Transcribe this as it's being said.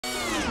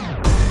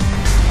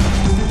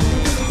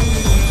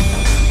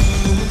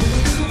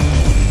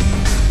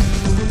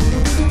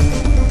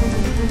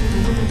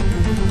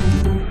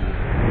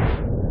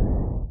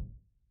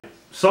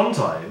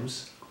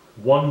sometimes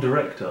one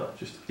director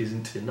just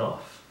isn't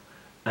enough.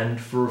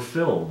 And for a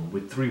film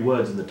with 3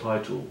 words in the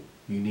title,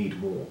 you need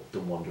more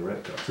than one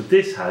director. So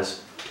this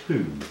has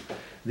 2.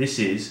 This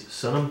is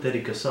Sanam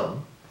Teri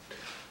Kasam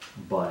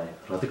by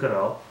Radhika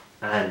Rao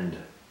and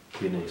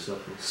Vinay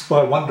Safdie. It's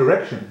by One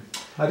Direction.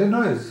 I didn't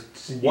know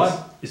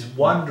it's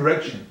One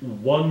Direction.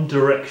 One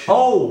Direction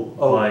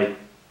by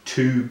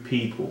 2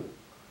 people.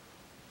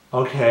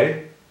 Okay.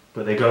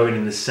 But they're going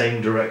in the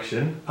same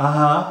direction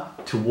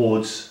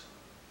towards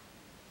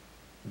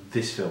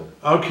this film.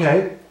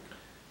 Okay.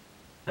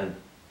 And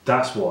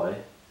that's why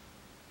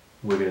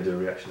we're going to do a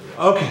reaction to that.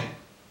 Okay.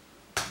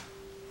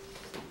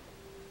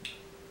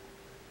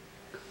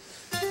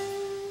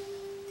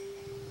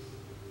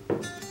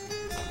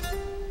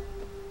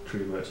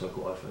 True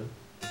motorcycle iPhone.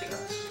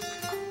 Cats.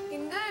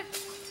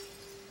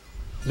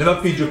 Never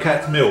feed your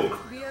cats milk.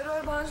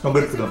 It's not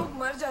good for them.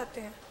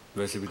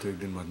 वैसे भी तो एक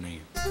दिन मरना ही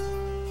है।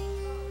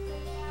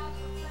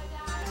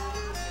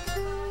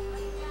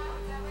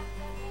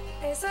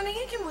 ऐसा नहीं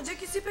है कि मुझे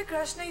किसी पे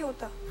क्रश नहीं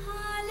होता।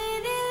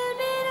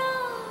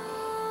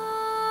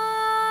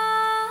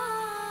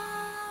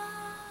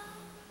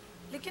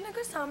 लेकिन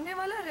अगर सामने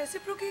वाला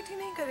रेसिप्रोकेट ही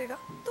नहीं करेगा,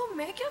 तो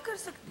मैं क्या कर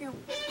सकती हूँ?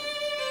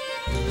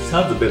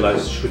 Sounds a bit like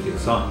Shruti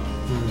Hassan.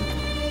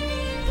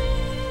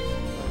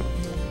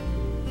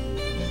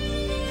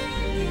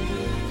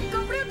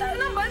 कपड़े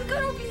उतारना बंद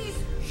करो please.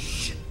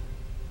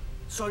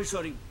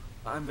 Sorry.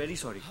 I'm very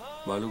sorry.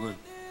 बालूगढ़,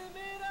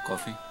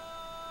 coffee?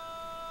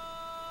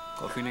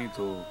 Coffee नहीं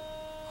तो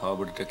हाँ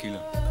बड़ी टकीला।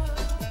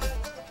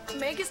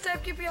 मैं किस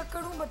टाइप की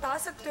पियक्कड़ हूँ बता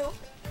सकते हो?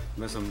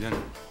 मैं समझा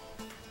नहीं।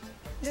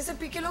 जैसे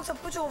पी के लोग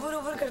सब कुछ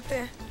ओवर करते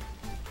हैं,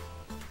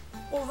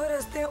 ओवर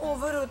हंसते हैं,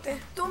 ओवर होते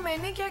हैं। तो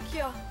मैंने क्या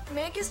किया?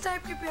 मैं किस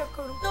टाइप की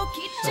पियक्कड़ हूँ? तो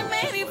खींच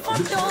मेरी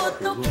फोटो,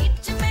 तो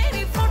खींच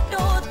मेरी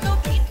फोटो, तो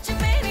खींच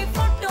मेरी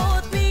फोटो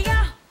पिया।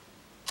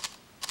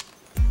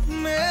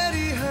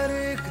 मेरी हर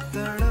एक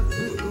तड़प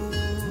को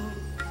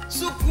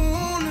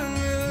सुकून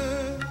मिल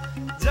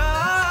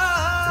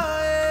जाए,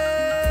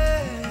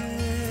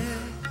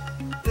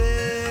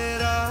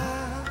 तेरा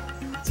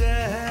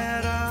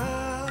चेहरा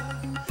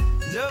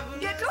जब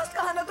गेट लॉस्ट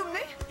कहा ना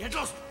तुमने? Get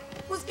lost.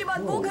 उसके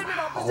बाद वो घर में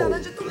वापस जाना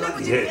जो तुमने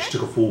मुझे Yeah, she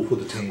took a fall for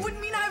the team. would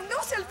mean I have no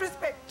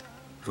self-respect.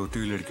 रोती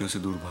हुई लड़कियों से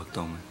दूर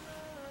भागता हूँ मैं।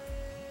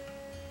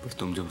 पर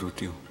तुम जब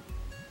रोती हो,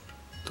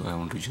 तो I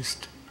want to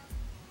just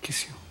kiss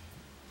you.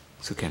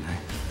 So can I?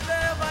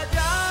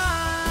 बेवजह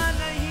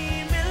नहीं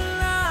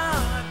मिलना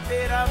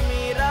तेरा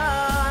मेरा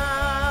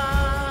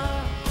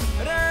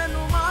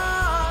रहनुमा,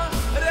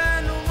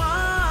 रहनुमा,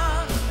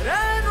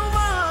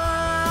 रहनुमा।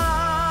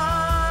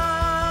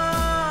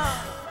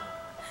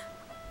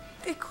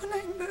 देखो ना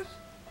इंदर,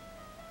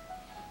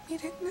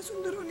 मेरे इतने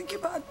सुंदर होने के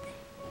बाद भी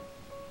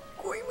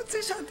कोई मुझसे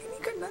शादी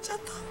नहीं करना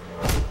चाहता।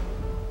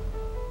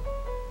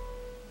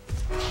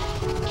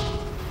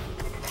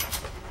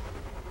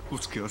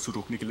 उसके आंसू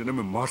रोकने के लिए ना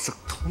मैं मार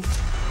सकता हूँ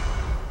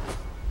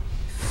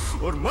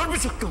और मर भी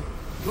सकता हूँ।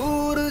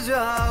 दूर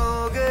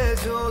जाओगे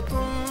जो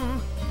तुम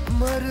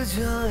मर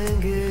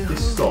जाएंगे।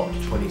 This stopped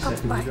 20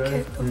 seconds ago.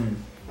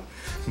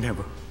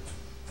 Never.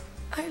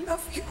 I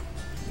love you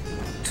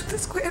to the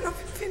square of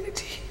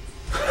infinity.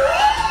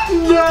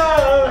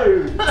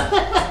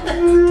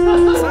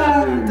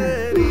 सनम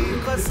तेरी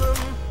कसम,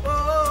 ओ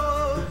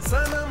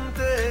सनम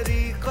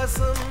तेरी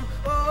कसम,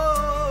 ओ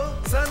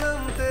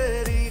सनम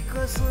तेरी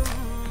कसम।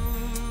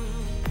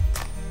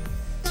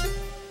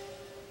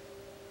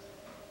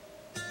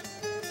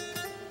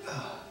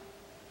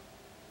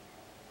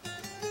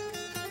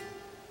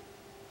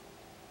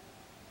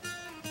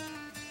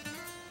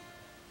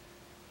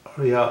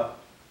 Hurry up.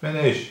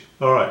 Finish.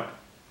 Alright.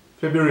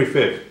 February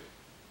 5th.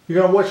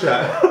 You're gonna watch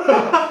that?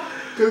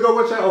 Gonna go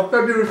watch that on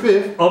February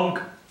 5th?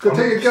 Gonna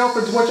take your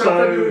girlfriend to watch it on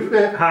February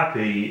 5th?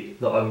 Happy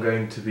that I'm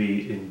going to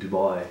be in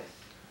Dubai.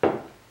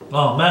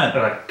 Oh man.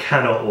 And I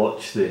cannot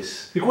watch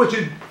this. You can watch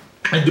it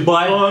in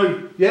Dubai?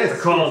 No. Yes.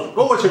 I can't.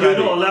 Go watch it. You're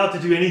not allowed to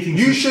do anything.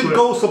 You should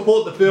go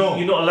support the film.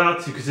 You're not allowed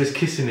to because there's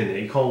kissing in it.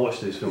 You can't watch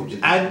those films.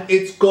 And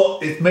it's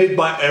made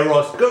by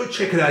Eros. Go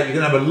check it out. You're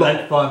gonna have a lot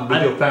of fun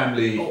with your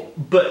family.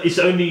 But it's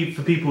only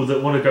for people that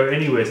want to go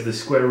anywhere to the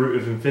square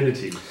root of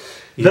infinity.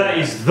 Yeah. That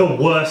is the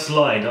worst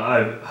line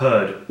I've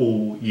heard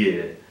all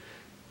year.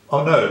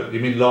 Oh no, you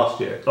mean last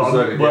year? No,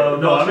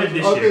 I meant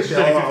this year. This year.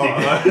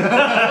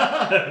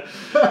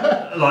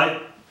 Like,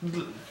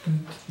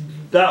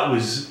 that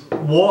was,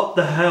 what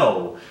the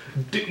hell?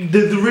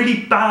 The really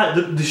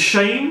bad, the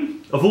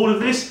shame of all of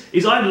this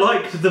is I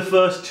liked the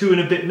first 2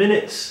 and a bit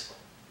minutes.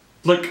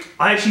 Like,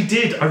 I actually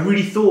did, I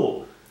really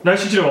thought. No,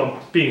 actually, do you know what,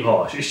 I'm being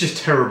harsh. It's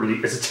just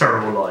it's a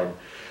terrible line.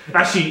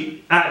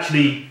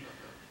 Actually,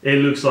 it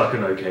looks like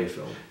an okay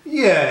film.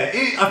 Yeah,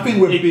 I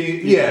think we're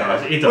being...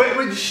 Yeah. It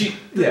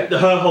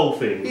does. Her whole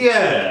thing.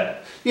 Yeah.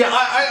 Yeah,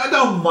 I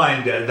don't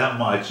mind it that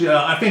much.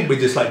 I think we're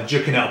just like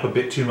juking it up a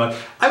bit too much.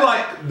 I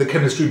like the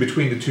chemistry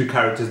between the 2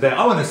 characters there.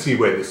 I want to see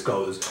where this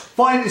goes.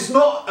 Fine, it's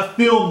not a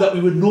film that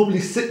we would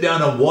normally sit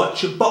down and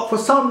watch, but for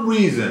some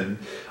reason,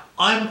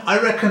 I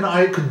reckon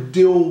I could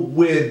deal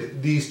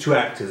with these two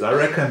actors. I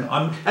reckon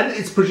and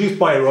it's produced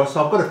by Ross,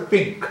 so I've got to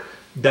think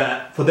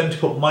that for them to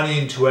put money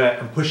into it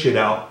and push it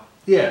out,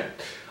 yeah.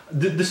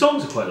 The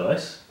songs are quite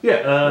nice.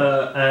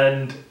 Yeah.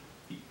 And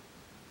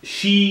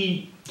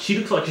she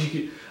looks like she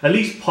could, at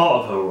least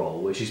part of her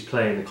role where she's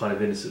playing the kind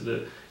of innocent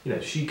that, you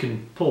know, she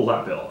can pull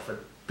that bit off. A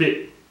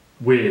bit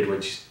weird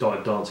when she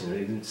started dancing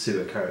and it didn't suit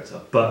her character.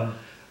 But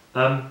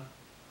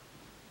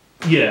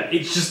yeah,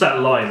 it's just that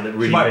line that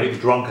really she might be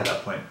drunk at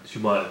that point. She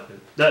might have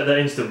been. That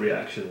instant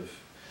reaction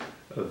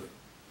of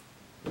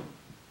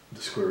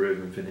the square root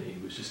of infinity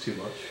was just too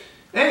much.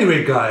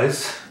 Anyway,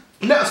 guys,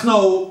 let us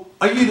know.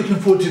 Are you looking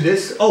forward to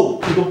this?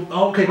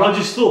 Okay. I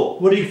just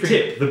thought, what do you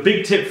think? The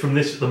big tip from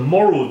this, the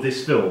moral of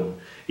this film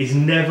is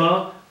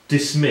never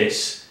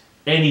dismiss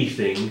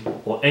anything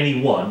or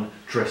anyone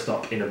dressed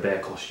up in a bear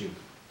costume.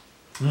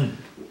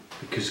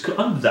 Because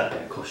under that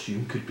bear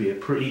costume could be a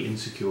pretty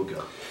insecure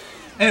girl.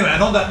 Anyway,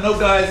 and on that note,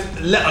 guys,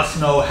 let us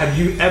know, have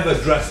you ever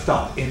dressed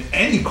up in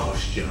any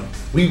costume?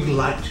 We would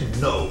like to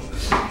know.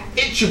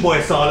 It's your boy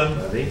Salem.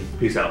 Ready?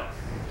 Peace out.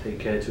 Take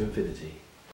care to infinity.